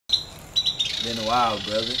Been a while,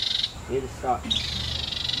 brother. Here to stop you.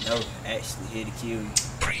 No, actually here to kill you.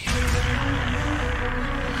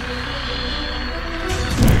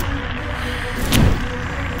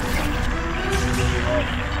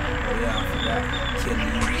 Oh yeah, I forgot.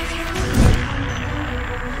 Killing you.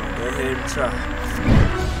 Go ahead and try.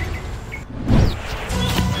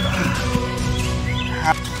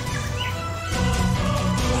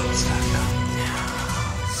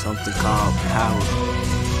 Something called power.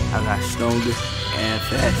 I got stronger and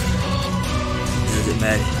faster. Doesn't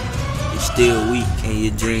matter. You're still weak in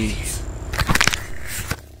your dreams.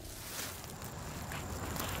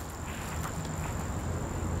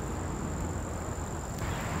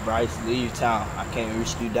 Bryce, leave town. I can't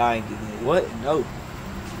risk you dying again. What? No.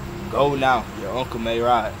 Go now. Your uncle may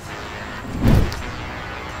rise.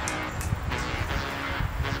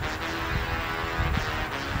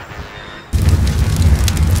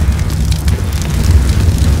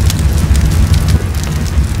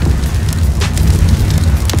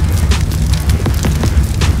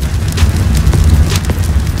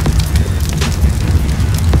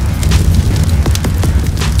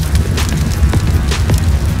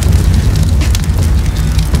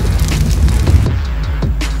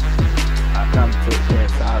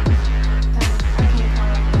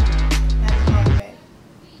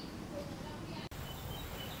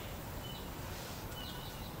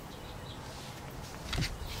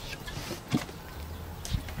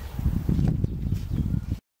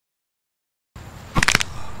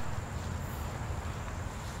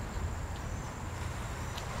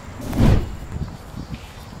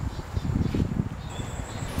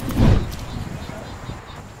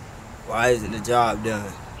 Why isn't the job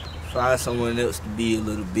done? Find someone else to be a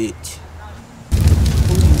little bitch.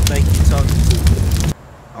 Who do you think you're talking to?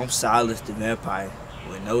 I'm Silas the vampire.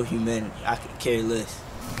 With no humanity, I could care less.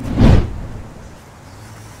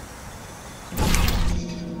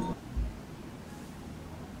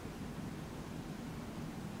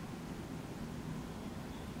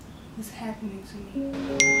 What's happening to me?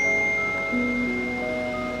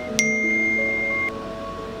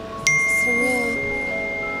 Surreal.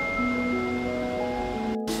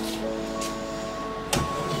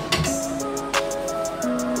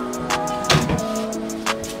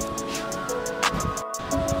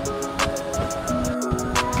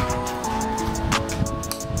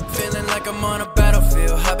 Like I'm on a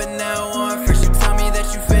battlefield, I've been now on. First you tell me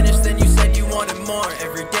that you finished, then you said you wanted more.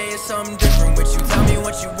 Every day is something different with you, tell me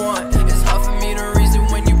what you want. It's hard for me to reason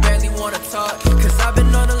when you barely wanna talk. Cause I've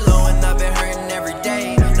been on the low and I've been hurting every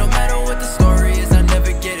day. No matter what the story is, I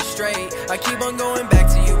never get it straight. I keep on going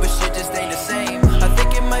back to you, but shit just ain't the same. I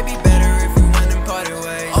think it might be better if we went and parted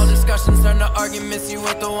ways. All discussions turn to arguments, you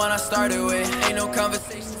ain't the one I started with. Ain't no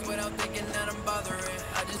conversations without thinking that I'm bothering.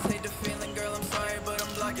 I just hate the feeling, girl, I'm sorry, but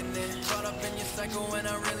I'm blocking it. Caught up in your cycle when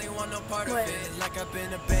I really want no part of it. Like I've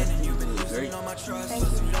been abandoned, you've been losing all my trust.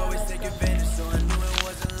 Plus you'd always take advantage, so I knew it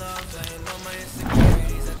wasn't love. Playing on my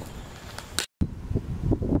insecurities.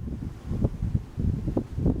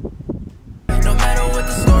 No matter what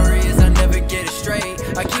the story is, I never get it straight.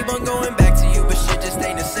 I keep on going back to you, but shit just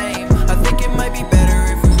ain't the same. I think it might be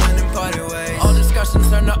better if we went and parted ways. All discussions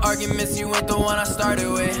turn to arguments, you ain't the one I started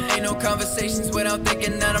with. Ain't no conversations without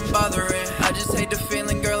thinking that I'm bothering. I just hate the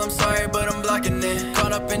feeling, girl, I'm sorry, but I'm blocking it.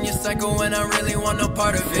 Caught up in your cycle when I really want no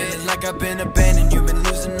part of it. Like I've been abandoned, you've been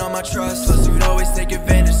losing all my trust. Plus you'd always take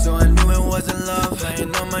advantage, so I knew it wasn't love.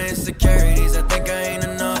 Playing on my insecurities, I think I ain't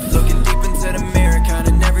enough. Looking deep into the mirror,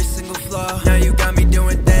 counting every single flaw. Now you got me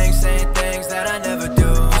doing things, saying things that I never do.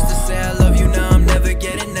 Used to say I love you, now I'm never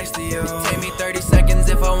getting next to you. Take me 30 seconds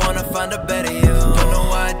if I wanna find a better you. Don't know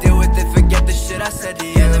why I deal with it, forget the shit I said to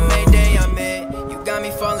you. Mayday, I'm it, you got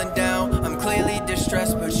me falling down. I'm clearly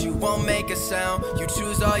distressed, but you won't make a sound. You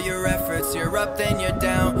choose all your efforts, you're up then you're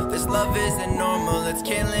down. This love isn't normal, it's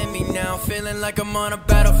killing me now. Feeling like I'm on a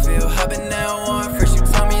battlefield, I've been now on. First you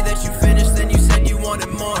tell me that you finished, then you said you wanted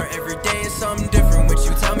more. Every day is something different with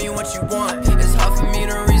you, tell me what you want. It's hard for me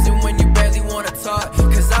to reason when you barely wanna talk.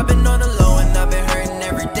 Cause I've been on the low and I've been hurting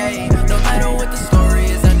every day. No matter what the story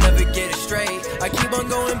is, I never get it straight. I keep on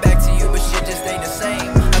going back to you, but shit just ain't the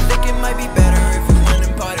same. I think it might be better if we went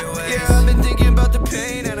and parted ways. Yeah, I've been thinking about the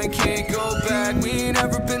pain and I can't go back. We ain't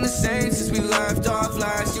ever been the same since we left off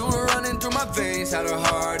last. You were running through my veins, had a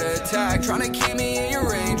heart attack. Trying to keep me in your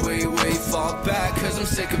range, wait, fall back. Cause I'm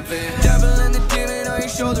sick of it. Devil and the demon on your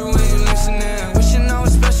shoulder when you listening. Wishing I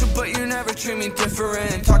was special, but you never treat me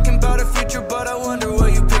different. Talking about a future, but I wonder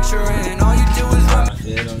what you picturing. All you do is run. I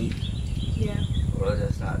fed on you. Yeah. Well,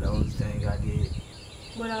 that's not the only thing I did.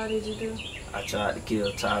 What all did you do? I tried to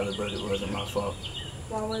kill Tyler, but it wasn't my fault.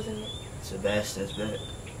 Why wasn't it? Sebastian's back.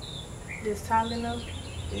 Does Tyler know?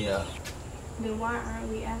 Yeah. Then why aren't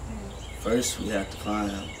we after him? First, we have to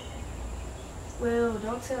find him. Well,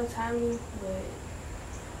 don't tell Tyler, but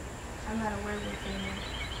I'm not aware of him.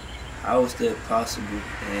 How is that possible?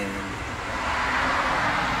 And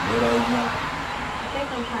what are you know? I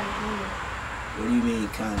think I'm kind of human. What do you mean,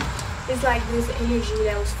 kind of? It's like this energy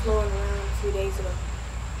that was flowing around a few days ago.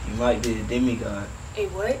 You might be a demigod, A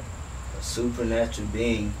what? a supernatural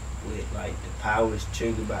being with like the powers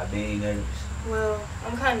triggered by being nervous. Well,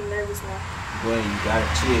 I'm kind of nervous now. Gwen, you gotta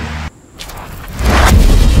chill.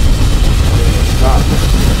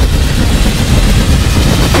 Stop.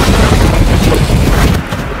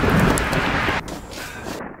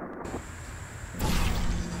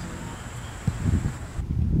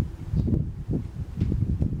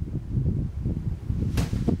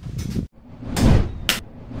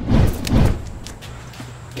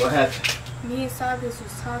 What happened? Me and Cyrus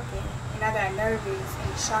was talking, and I got nervous, and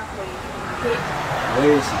the shockwave hit.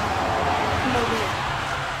 Where is he? Come over here.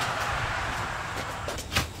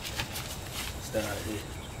 Stay out here.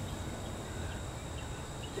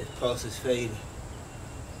 This pulse is fading.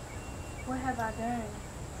 What have I done?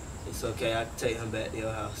 It's okay, I can take him back to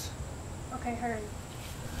your house. Okay, hurry.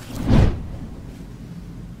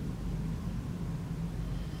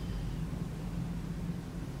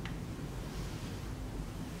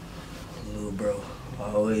 Little bro,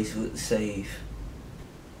 always with the save.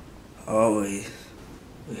 Always.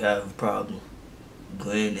 We have a problem.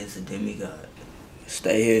 Gwen is a demigod.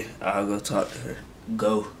 Stay here, I'll go talk to her.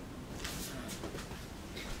 Go.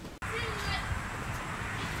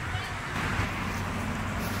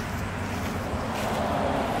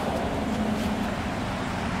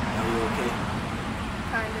 Are you okay?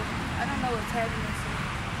 Kind of. I don't know what's happening, so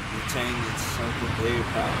Your chain is something very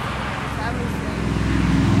powerful. Cyrus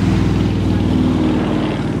said,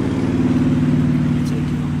 Take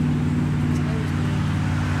it home. his name is Glenn.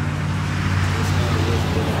 It's not a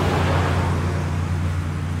risk.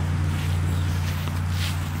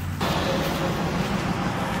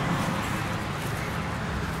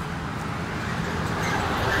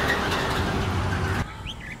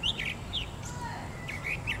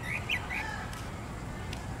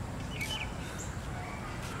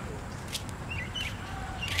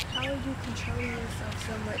 How are you controlling yourself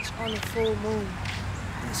so much on a full moon?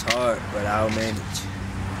 It's hard, but I'll manage.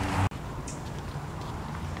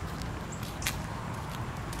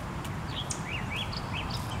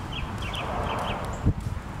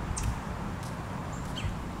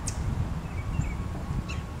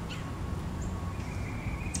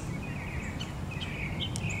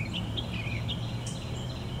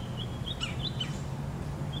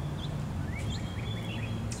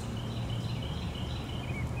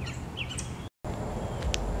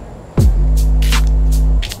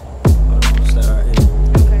 Hold on, stay right here.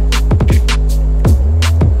 Okay.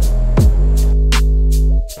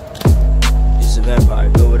 It's a vampire.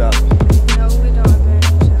 Go without me. No, we don't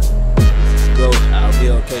abandon each other. Go. I'll be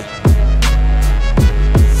okay.